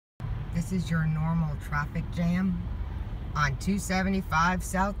This is your normal traffic jam on 275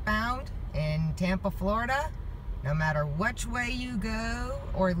 southbound in Tampa, Florida. No matter which way you go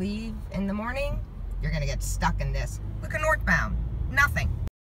or leave in the morning, you're gonna get stuck in this. Look at northbound, nothing.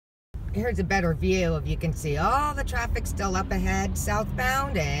 Here's a better view if you can see all the traffic still up ahead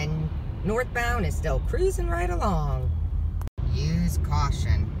southbound, and northbound is still cruising right along. Use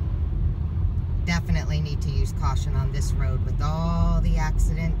caution. Definitely need to use caution on this road with all the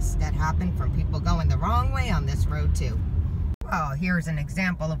accidents that happen from people going the wrong way on this road too. Well, here's an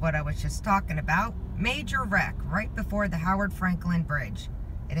example of what I was just talking about. Major wreck right before the Howard Franklin Bridge.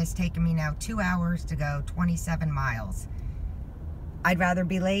 It has taken me now 2 hours to go 27 miles. I'd rather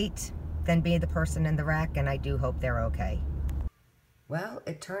be late than be the person in the wreck, and I do hope they're okay. Well,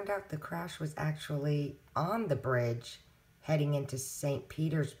 it turned out the crash was actually on the bridge heading into St.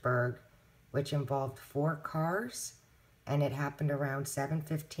 Petersburg, which involved 4 cars, and it happened around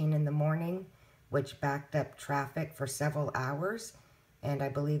 7:15 in the morning, which backed up traffic for several hours, and I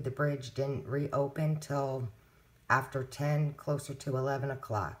believe the bridge didn't reopen till after 10, closer to 11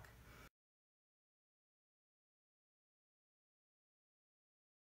 o'clock.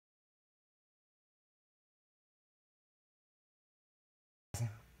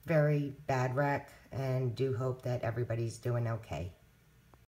 Very bad wreck, and do hope that everybody's doing okay.